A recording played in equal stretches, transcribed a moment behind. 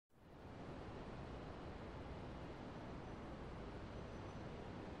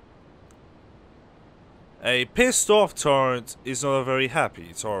A pissed off Torrent is not a very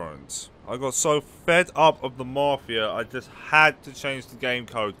happy Torrent. I got so fed up of the Mafia, I just had to change the game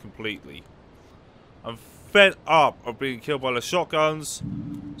code completely. I'm fed up of being killed by the shotguns,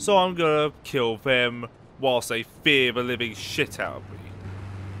 so I'm gonna kill them whilst they fear the living shit out of me.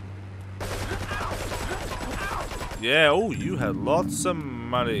 Yeah, oh, you had lots of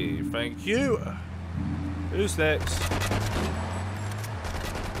money, thank you. Who's next?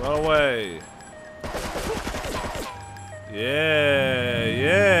 Run away. Yeah,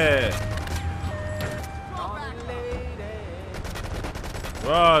 yeah.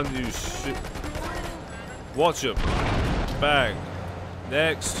 Run, you shit. Watch him. Bang.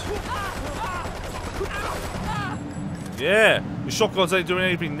 Next. Yeah. The shotguns ain't doing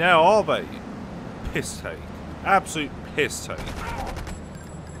anything now, are they? Piss take. Absolute piss take.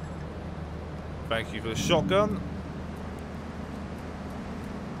 Thank you for the shotgun.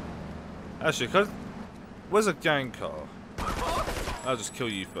 Actually, where's a gang car? I'll just kill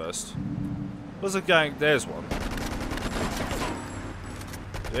you first. Where's a gang? There's one.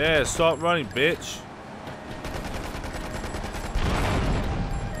 Yeah, start running, bitch.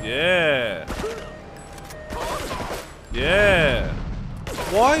 Yeah. Yeah.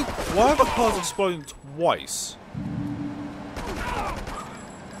 Why are the cars exploding twice?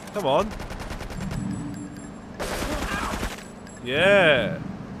 Come on. Yeah.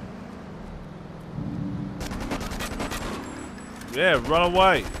 Yeah, run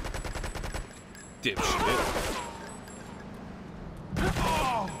away. Dipshit.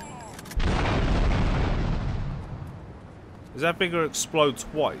 Is that thing gonna explode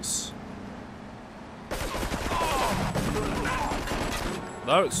twice?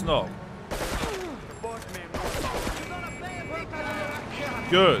 No, it's not.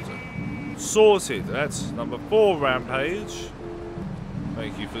 Good. Sorted. That's number 4, Rampage.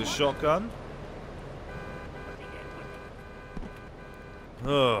 Thank you for the shotgun.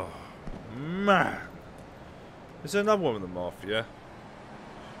 Oh, man. Is there another one with the Mafia?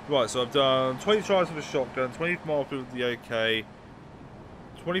 Right, so I've done 20 tries with a shotgun, 20 Mafia with the AK,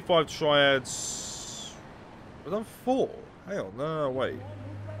 25 Triads. I've done 4. Hang on, no, wait.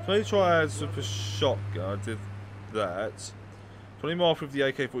 20 Triads with a shotgun, I did that. 20 Mafia with the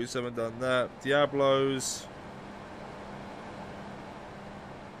AK-47, done that. Diablos.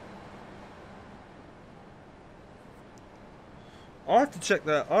 I have to check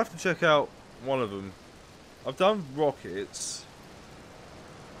that. I have to check out one of them. I've done rockets.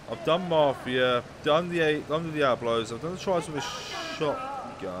 I've done Mafia. Done the Diablos. I've done the tries with a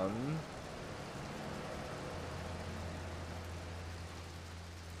shotgun.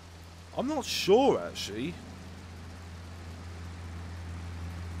 I'm not sure actually.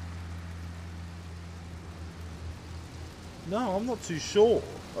 No, I'm not too sure.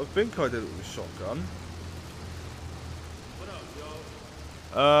 I think I did it with a shotgun.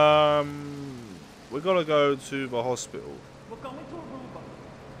 We gotta go to the hospital. We're going to Aruba.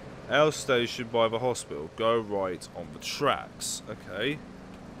 Our station by the hospital. Go right on the tracks. Okay.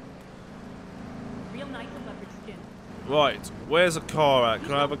 Real nice and leopard skin. Right. Where's a car at?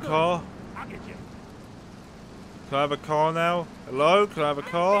 Can I have a car? I'll get you. Can I have a car now? Hello? Can I have a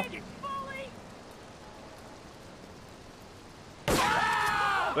car?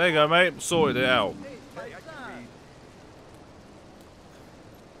 There you go, mate. Sorted it out.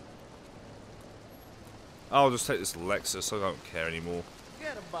 I'll just take this Lexus. I don't care anymore.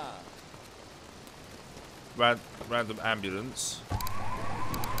 Random ambulance.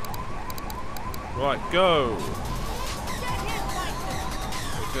 Right, go.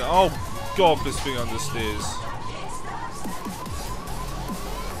 Okay. Oh God, this thing understeers.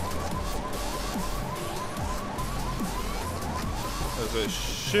 So it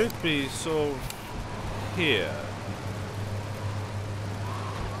should be sort of here.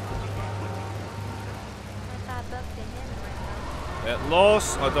 At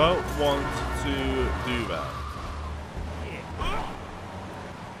last, I don't want to do that.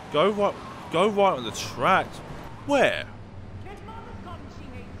 Go right on the tracks. Where?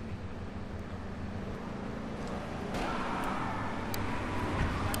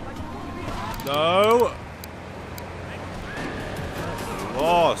 No.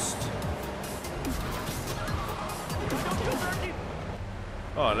 Lost.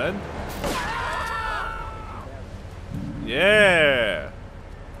 Alright then. Yeah.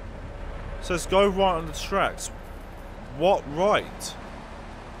 Says go right on the tracks. What right?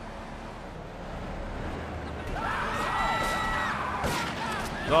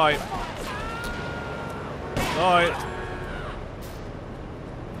 Night. Night.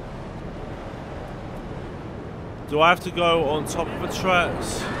 Do I have to go on top of the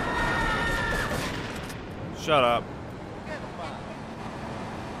tracks? Shut up.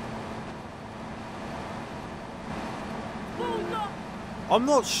 I'm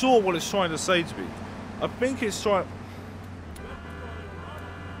not sure what it's trying to say to me. I think it's trying...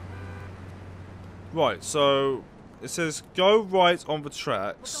 Right, so... It says, go right on the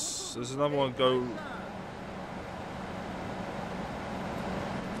tracks. There's another one, go...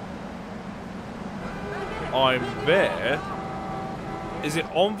 I'm there. Is it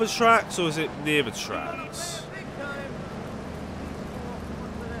on the tracks or is it near the tracks?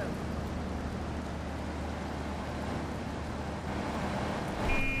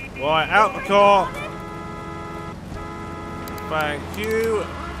 Right, out the car. Thank you.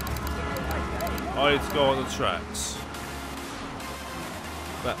 I need to go on the tracks.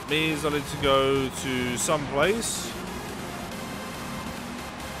 That means I need to go to some place.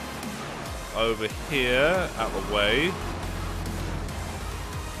 Over here, out the way.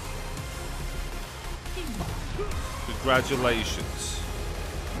 Congratulations.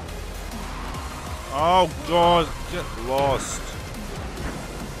 Oh god, get lost.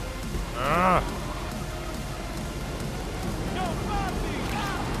 Ah.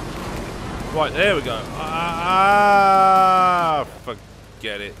 Right, there we go. Ah,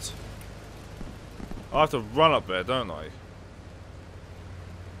 forget it. I have to run up there, don't I?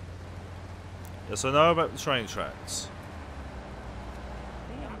 Yes, I know about the train tracks.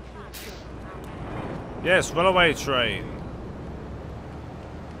 Yes, run away, train.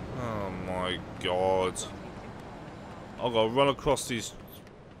 Oh my god. I've got to run across these.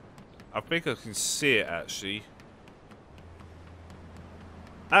 I think I can see it actually.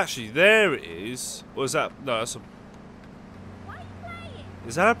 Actually, there it is. Or is that. No, that's a.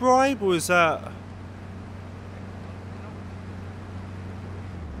 Is that a bribe or is that.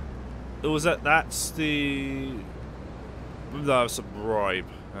 Or was that. That's the. No, it's a bribe.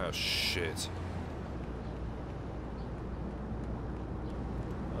 Oh shit.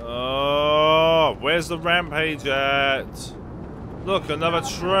 Oh, where's the Rampage at? Look, another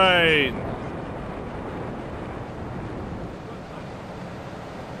train.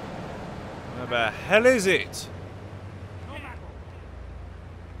 Where the hell is it?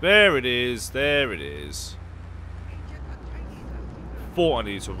 There it is, there it is. Thought I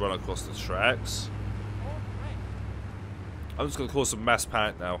needed to run across the tracks. I'm just gonna cause some mass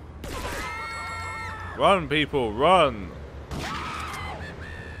panic now. Run, people, run!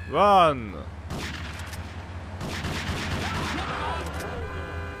 Run!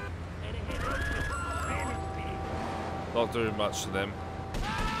 Not doing much to them.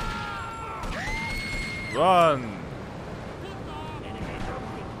 Run!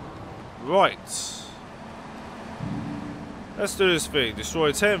 Right. Let's do this thing.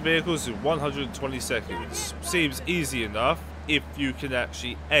 Destroy 10 vehicles in 120 seconds. Seems easy enough if you can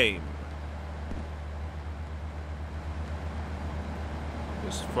actually aim.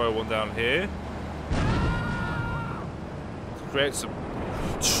 Just throw one down here. Create some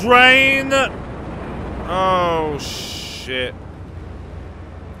train. Oh shit!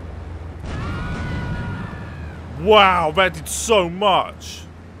 Wow, that did so much.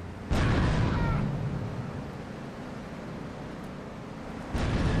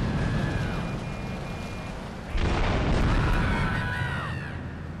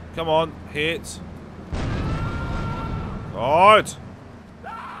 Come on, hit. Alright.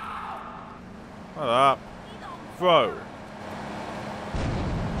 Hold up. Throw.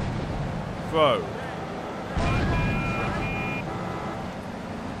 Throw.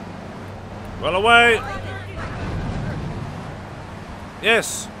 Run away.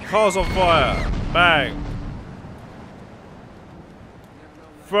 Yes. Car's on fire. Bang.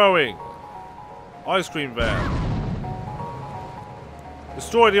 Throwing. Ice cream van.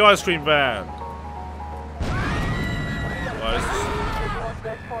 Destroy the ice cream van.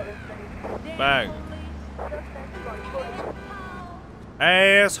 Bang.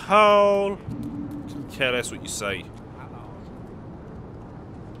 Asshole. Don't care less what you say.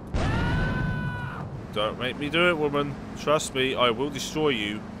 Don't make me do it, woman. Trust me, I will destroy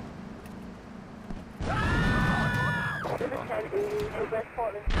you.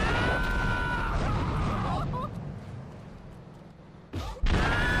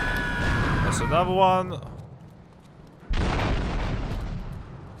 That's another one. Oh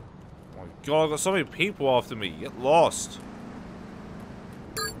my god, I've got so many people after me. Get lost.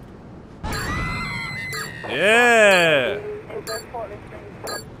 Yeah!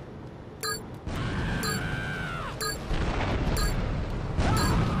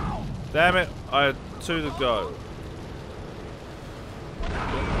 Damn it, I had 2 to go.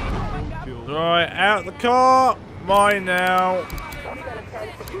 Right, out the car! Mine now!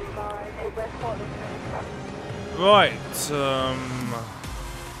 Right,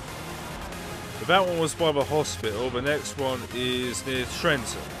 that one was by the hospital. The next one is near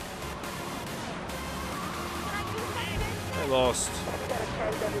Trenton. At last.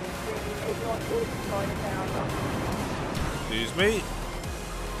 Excuse me.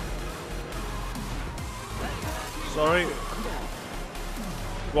 Sorry.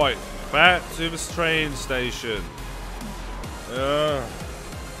 Right, back to this train station.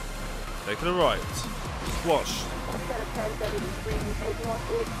 Taking a right. Watch.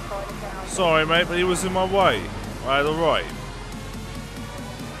 Sorry, mate, but he was in my way. I had a right.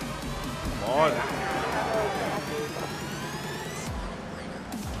 Come on.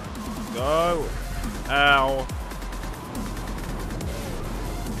 Go. Ow.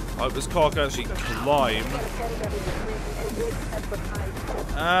 I hope this car can actually climb.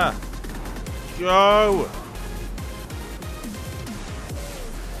 Ah. Go.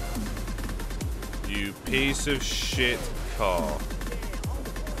 You piece of shit car.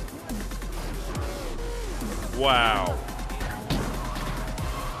 Wow.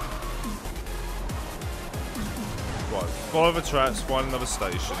 Right, follow the tracks, find another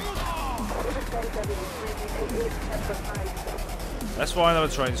station. Let's find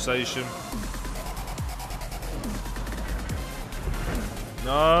another train station.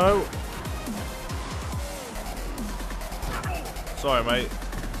 No. Sorry, mate.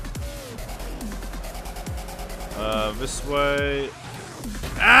 This way.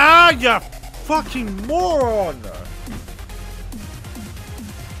 Ah, you fucking moron!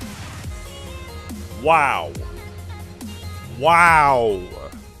 Wow. Wow.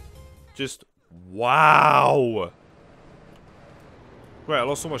 Just wow. Great, I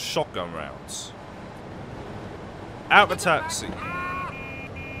lost all my shotgun rounds. Out the taxi.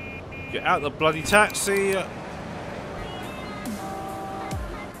 Get out the bloody taxi.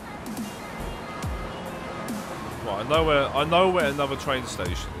 Right, I know where another train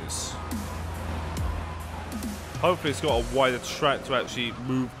station is. Hopefully it's got a wider track to actually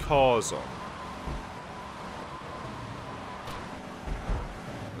move cars on.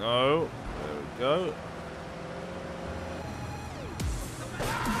 No. There we go.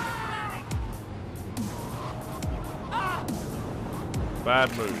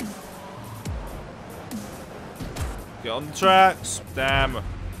 Bad move. Get on the tracks. Damn.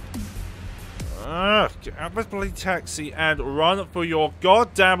 Get out of this bloody taxi and run for your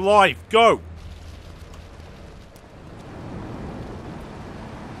goddamn life. Go.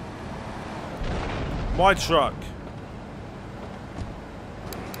 My truck.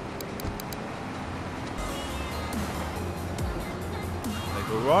 Take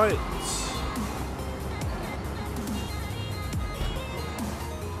a right.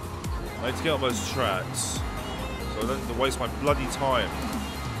 I need to get on those tracks, so I don't have to waste my bloody time.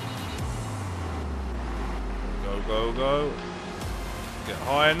 Go, go, go. Get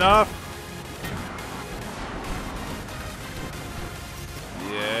high enough.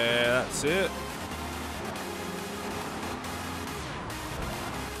 Yeah, that's it.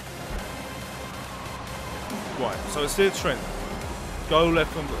 Right, so it's near Trent. Go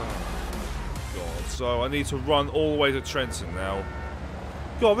left on the... Oh, God, so I need to run all the way to Trenton now.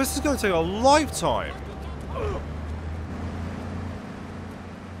 God, this is going to take a lifetime. I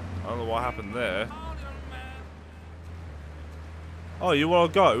don't know what happened there. Oh, you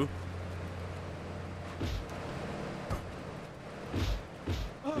want to go?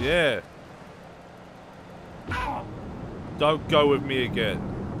 Yeah. Don't go with me again.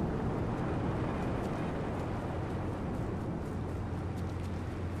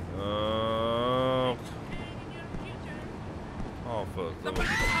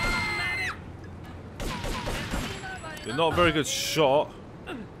 You're not a very good shot.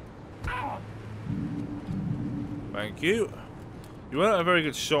 Thank you. You weren't a very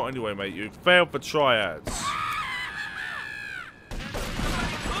good shot anyway, mate. You failed for triads.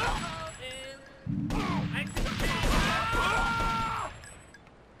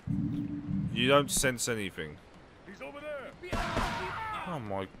 You don't sense anything. He's over there. Oh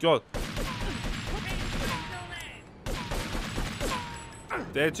my God.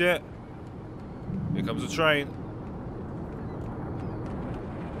 Dead yet? Here comes the train.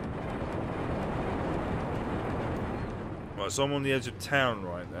 Right, so I'm on the edge of town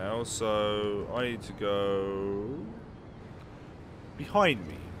right now, so I need to go behind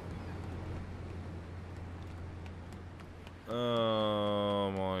me.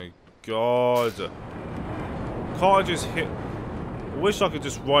 Oh my God. Can't I just hit... I wish I could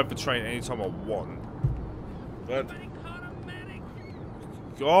just ride the train anytime I want. But...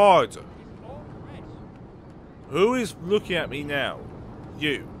 God! Who is looking at me now?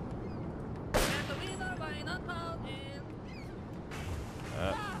 You.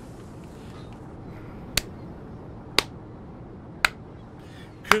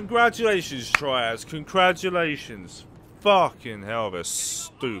 Congratulations, Triads. Congratulations. Fucking hell, they're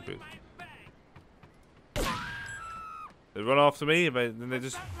stupid. They run after me and then they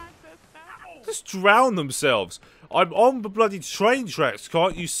just drown themselves. I'm on the bloody train tracks.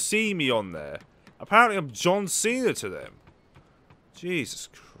 Can't you see me on there? Apparently I'm John Cena to them. Jesus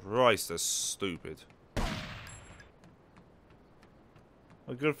Christ, they're stupid. Am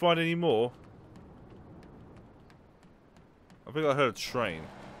I gonna find any more? I think I heard a train.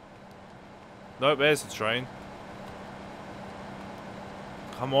 Nope, there's the train.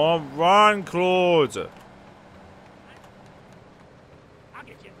 Come on, run, Claude! I'll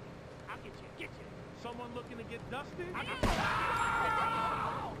get you. I'll get you. Get you. Someone looking to get dusted?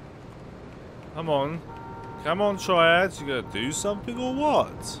 Come on. Come on, Triads. You gonna do something or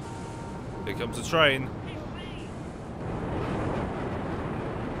what? Here comes the train.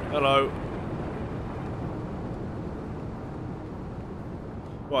 Hello.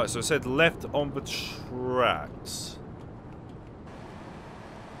 Right, so it said left on the tracks.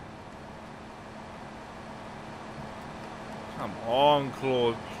 Come on,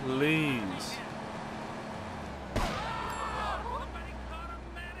 Claude, please.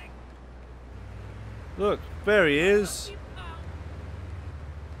 Look, there he is.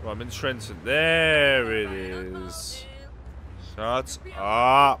 Right, I'm in Trenton. There it is. Shut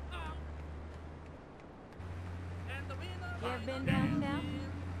up.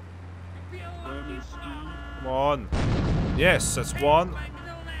 Come on. Yes, that's one.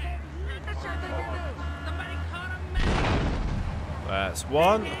 That's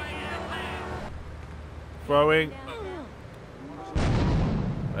one. Throwing.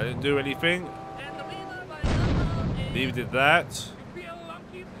 I didn't do anything. Neither did that.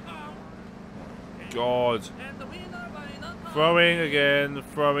 God. Throwing again.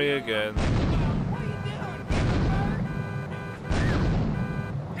 Throwing again.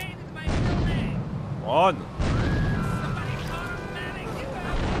 Come on.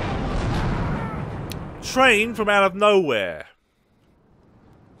 Train from out of nowhere.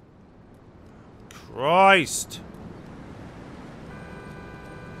 Christ.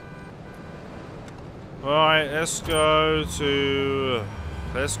 Right, let's go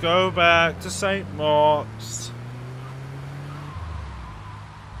back to St. Mark's.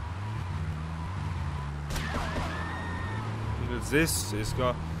 Because this is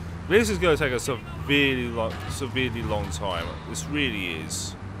going to take a severely long time. This really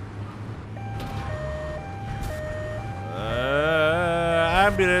is.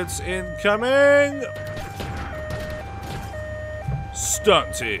 Ambulance incoming.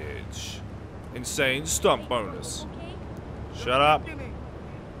 Stuntage. Insane stunt bonus. Shut up.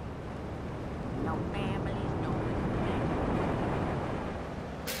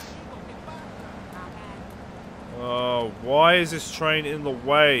 Oh, why is this train in the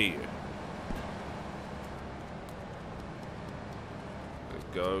way?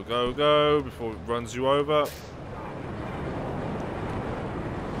 Go, go, go before it runs you over.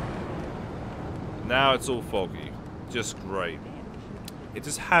 Now it's all foggy. Just great. It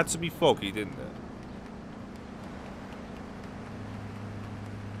just had to be foggy, didn't it?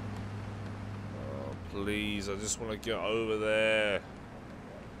 Oh, please, I just want to get over there.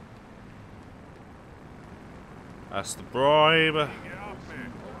 That's the bribe.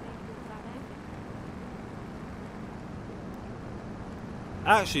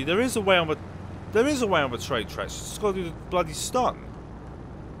 Actually, there is a way on the train tracks. You just got to do the bloody stunt.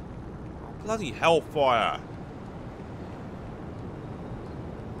 Bloody hellfire.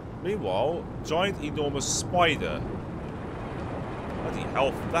 Meanwhile, giant enormous spider. Bloody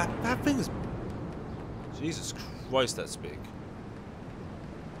hell, that thing is... Jesus Christ, that's big.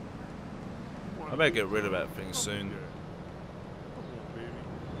 I better get rid of that thing soon.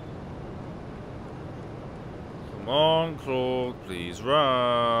 Come on, Claude, please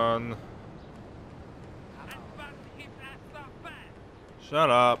run. Shut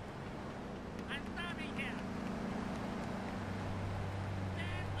up.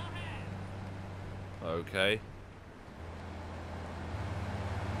 Okay.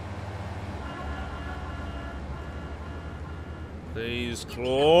 Please,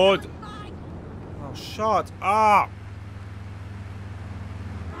 Claude. Oh, shut up.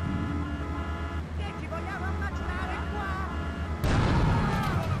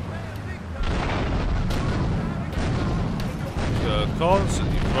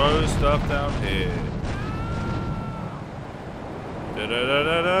 Constantly throw stuff down here. Da -da -da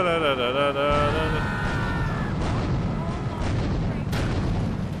 -da -da -da -da -da -da.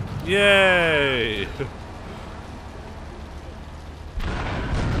 Yay!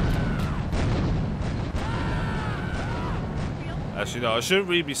 Actually, no, I shouldn't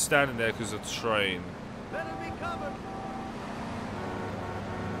really be standing there because of the train. Better be covered.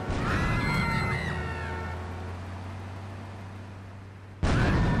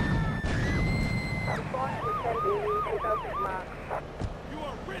 You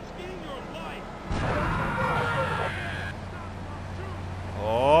are risking your life.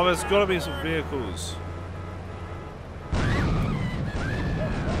 Oh, there's got to be some vehicles.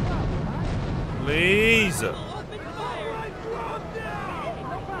 Please. Here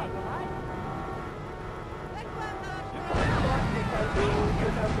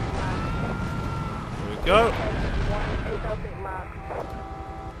we go.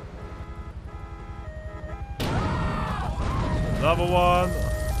 Another one.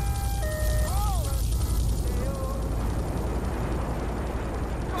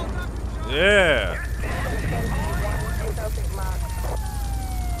 Yeah.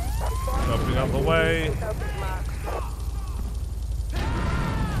 Jumping out the way.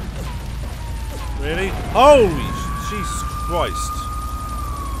 Really? Holy Jesus Christ.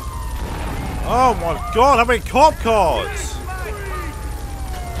 Oh my god, how many cop cars?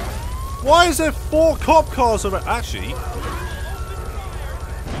 Why is there 4 cop cars around? Actually.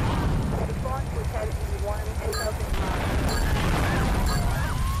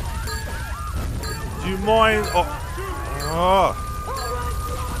 Do you mind? Oh.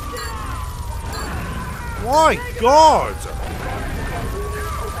 My god!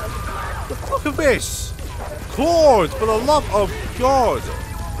 Look at this! Claude, for the love of God!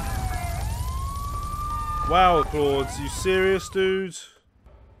 Wow, Claude, you serious, dude?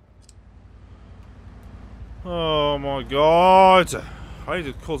 Oh my god! I need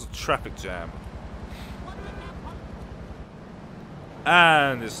to cause a traffic jam.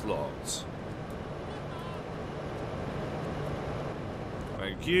 And it's locked.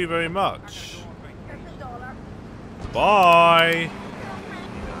 Thank you very much. Bye!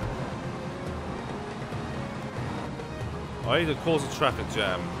 I need to cause a traffic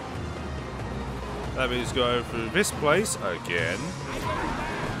jam. That means going through this place again.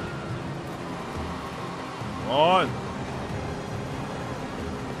 Come on!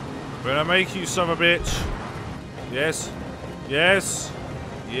 Gonna make you, son of a bitch! Yes! Yes!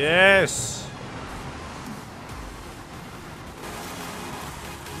 Yes!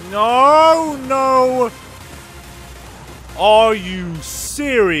 No! No! Are you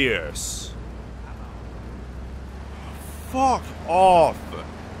serious? Fuck off!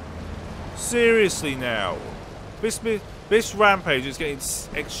 Seriously now. This Rampage is getting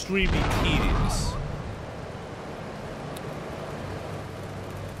extremely tedious.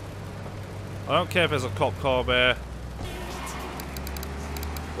 I don't care if there's a cop car there.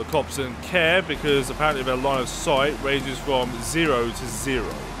 The cops don't care because apparently their line of sight ranges from 0 to 0.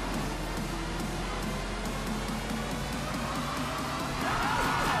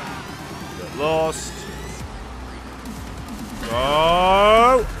 Get lost.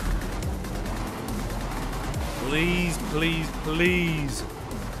 Go! Please, please, please.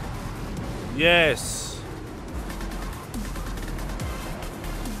 Yes.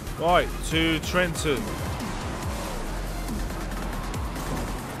 Right, to Trenton.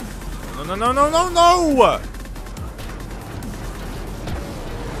 No, no, no, no, no, no!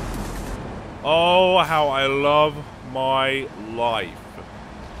 Oh, how I love my life.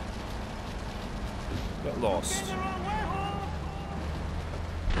 Get lost.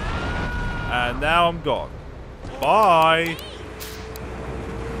 And now I'm gone. Bye!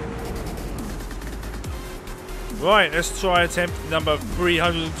 Right, let's try attempt number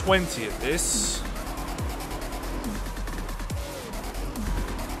 320 at this.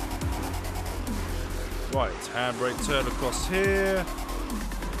 Right, handbrake turn across here.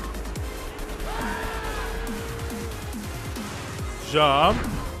 Jump.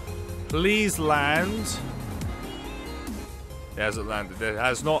 Please land. It hasn't landed. It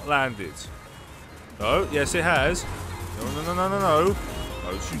has not landed. Oh, yes it has. No, no, no, no, no, no.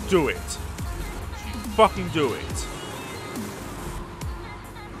 Don't you do it. Don't you fucking do it.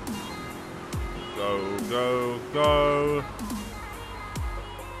 Go, go, go.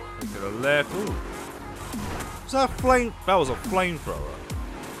 Look to the left. Ooh. Was that a flame? That was a flamethrower.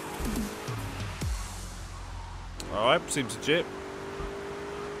 Alright, seems legit.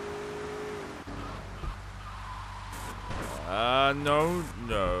 No,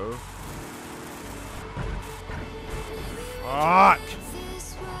 no. Fuck!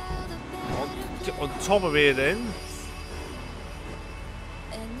 Get on top of here then.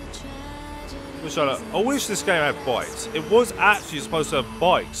 I wish this game had bikes. It was actually supposed to have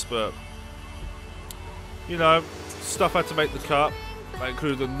bikes, but you know, stuff had to make the cut. That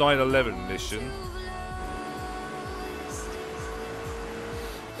included the 9/11 mission.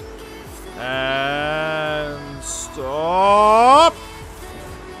 And stop!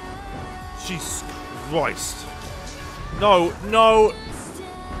 Jesus Christ. No, no,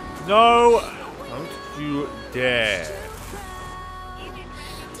 no. Don't you dare.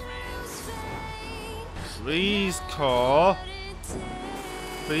 Please, car.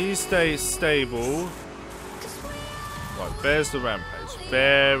 Please stay stable. Right, there's the rampage.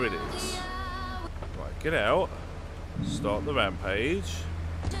 There it is. Right, get out. Start the rampage.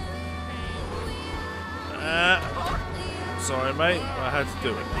 Sorry, mate. I had to do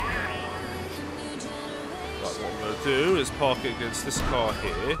it. Right, what I'm going to do is park it against this car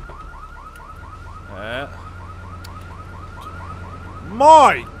here.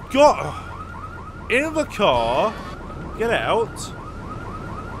 My God! In the car. Get out.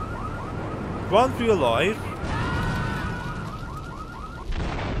 Run for your life.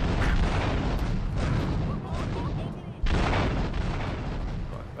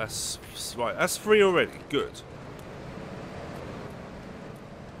 Right, that's 3 already. Good.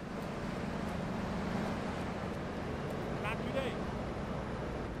 Not today.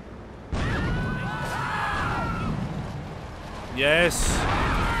 Yes.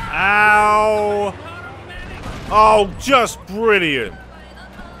 Ow. Oh, just brilliant.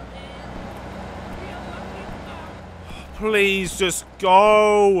 Please just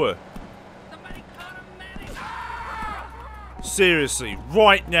go. Seriously,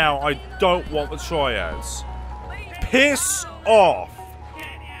 right now I don't want the Triads. Piss off.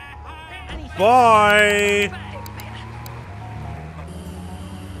 Bye.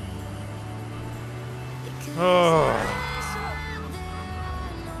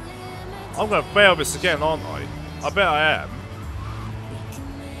 I'm gonna fail this again, aren't I? I bet I am.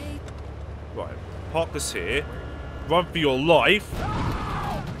 Right, park this here. Run for your life.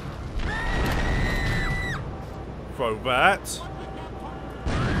 Throw that.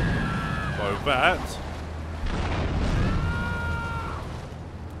 Throw that.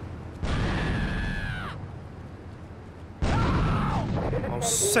 I'll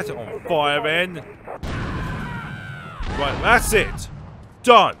set it on fire then. Right, that's it.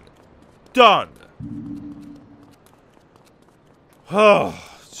 Done. Done. Oh,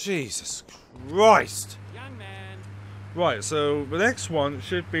 Jesus Christ. Young man. Right, so the next one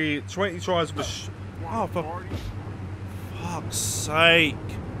should be 20 tries with a oh, for fuck's sake.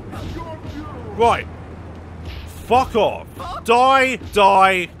 Right. Fuck off. Die,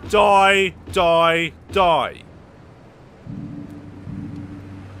 die, die, die, die.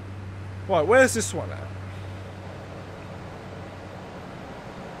 Right, where's this one at?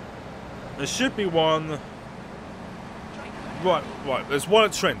 There should be one. Right, there's one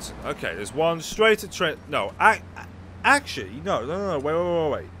at Trenton. Okay, there's one straight at Trenton. No, actually, no,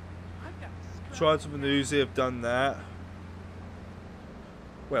 wait. Triads with an Uzi, I've done that.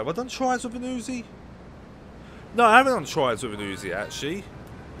 Wait, have I done Triads with an Uzi? No, I haven't done Triads with an Uzi, actually.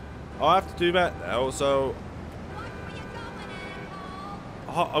 I'll have to do that now, so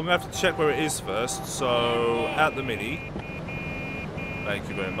I'm going to have to check where it is first. So, at the Mini. Thank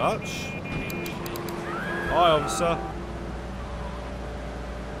you very much. Hi, officer.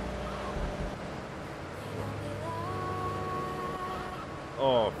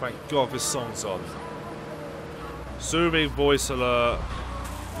 Oh, thank God this song's on. Soothing voice alert.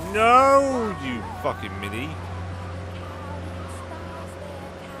 No, you fucking Mini.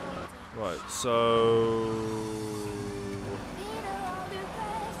 Right, so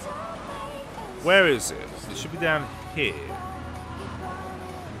where is it? It should be down here.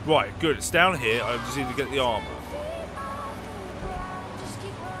 Right, good. It's down here. I just need to get the armor.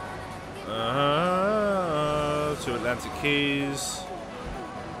 To Atlantic Keys.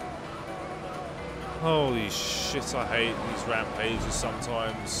 Holy shit, I hate these rampages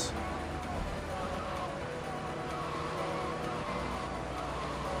sometimes.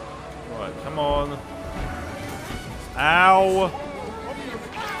 Right, come on. Ow!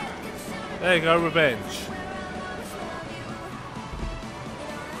 There you go, revenge.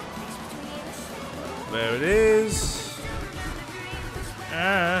 There it is.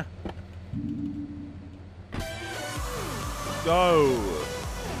 Go.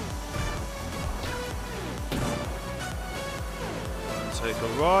 Take a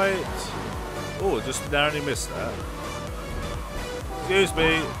right. Oh, just narrowly missed that. Excuse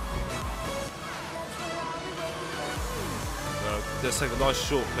me. No, let's take a nice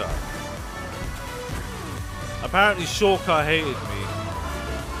shortcut. Apparently, shortcut hated me.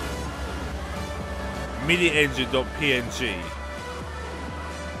 MiniEngine.png.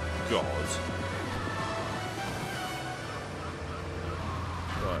 God.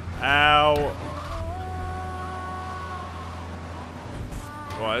 Right. Ow.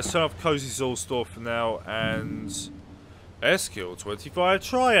 Right, let's turn off Cozy Soul Store for now and SQ 25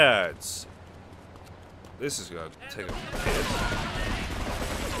 Triads. This is gonna take a hit.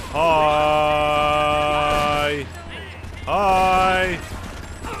 Hi! Hi!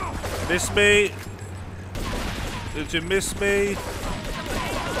 Miss me? Did you miss me?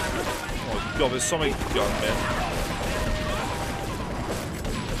 Oh god, there's something going there.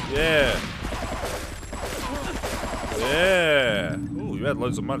 Yeah. Yeah. Ooh, you had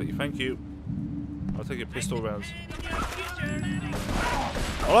loads of money. Thank you. I'll take your pistol rounds.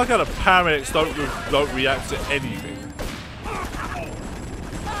 I like how the paramedics don't react to anything.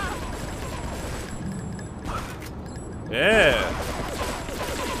 Yeah.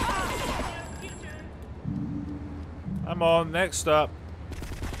 Come on, next up.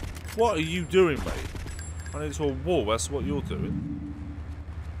 What are you doing, mate? Running into a wall, that's what you're doing.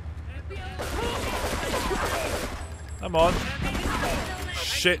 Come on.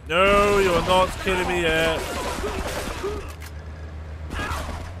 Shit, no, you're not killing me yet.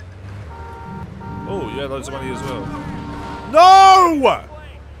 Oh, yeah, loads of money as well. No!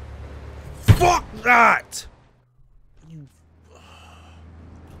 Fuck that!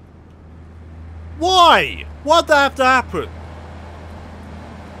 Why? Why'd that have to happen?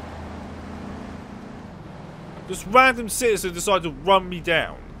 This random citizen decided to run me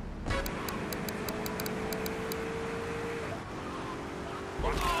down.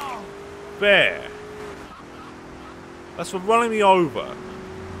 There. That's for running me over.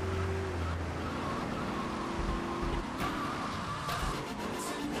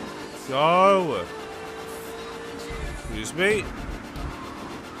 Go. Excuse me.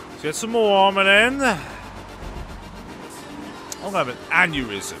 Let's get some more armor then. I'm gonna have an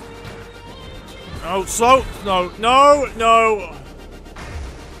aneurysm. Oh, so no, no, no.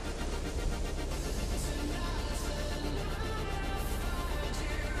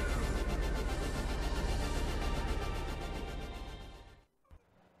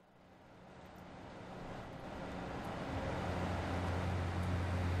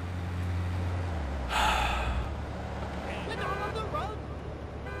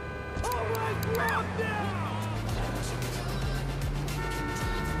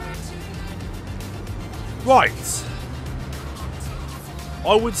 Right.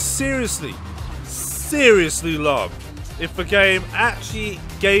 I would seriously love if the game actually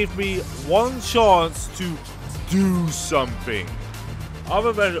gave me one chance to do something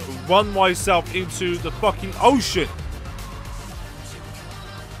other than run myself into the fucking ocean.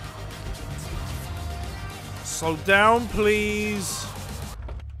 Slow down, please.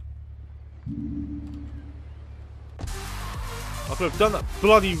 I could have done that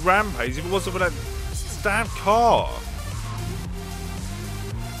bloody Rampage if it wasn't for that damn car.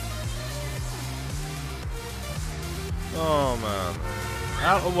 Oh man.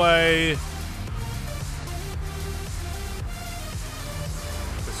 Out of the way.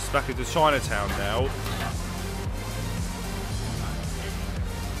 This is back into Chinatown now.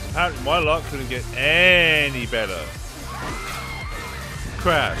 Apparently my luck couldn't get any better.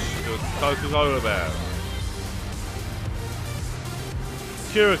 Crash. The Coca-Cola van.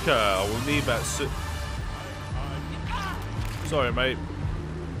 Kurika, I will need that sorry, mate.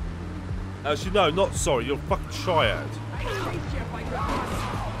 Actually, no, not sorry. You're a fucking Triad.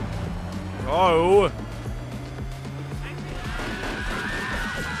 Oh.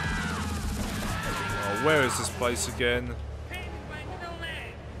 Oh, where is this place again?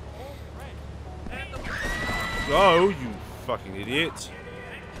 Go, you fucking idiot.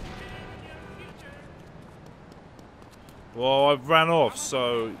 Well, I've ran off,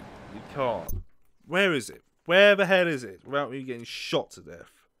 so you can't. Where is it? Where the hell is it? Without me getting shot to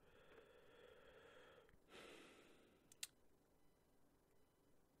death.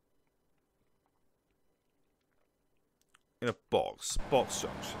 In a box. Box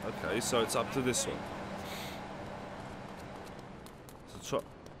junction. Okay, so it's up to this one. So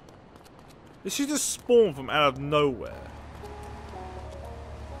did she just spawn from out of nowhere?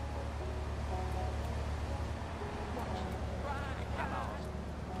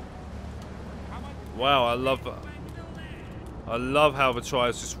 Wow, I love that. I love how the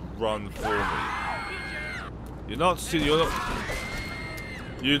Triads just run for me. You're not.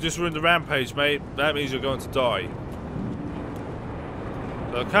 You just ruined the Rampage, mate. That means you're going to die.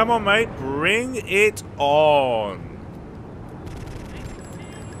 So come on, mate. Bring it on.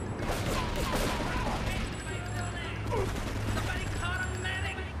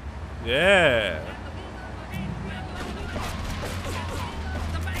 Yeah.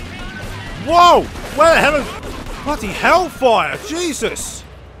 Whoa! Where the hell is... Bloody hellfire! Jesus!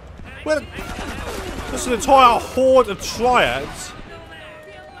 Where the... Just an entire horde of Triads.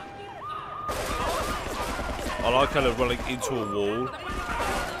 I like how they're running into a wall.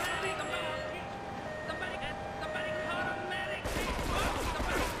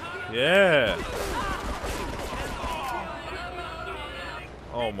 Yeah.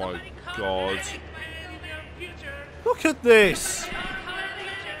 Oh my god. Look at this.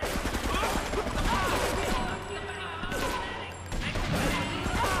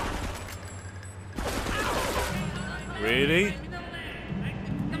 Really?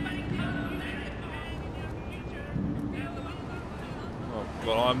 Oh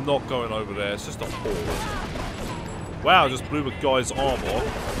god, I'm not going over there. It's just a horde. Wow, I just blew the guy's arm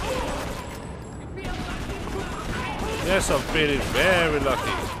off. Yes, I'm feeling very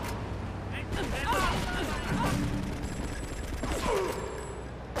lucky.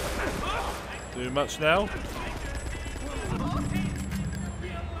 Doing much now?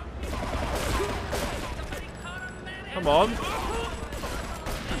 Come on.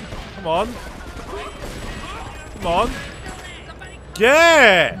 Come on. Come on.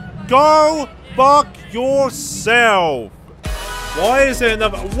 Yeah! Go fuck yourself! Why is there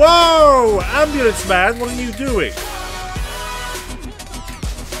another... Whoa! Ambulance man, what are you doing?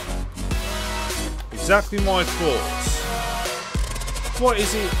 Exactly my thoughts. What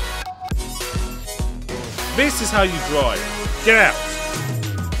is it? This is how you drive. Get out.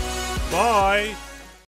 Bye.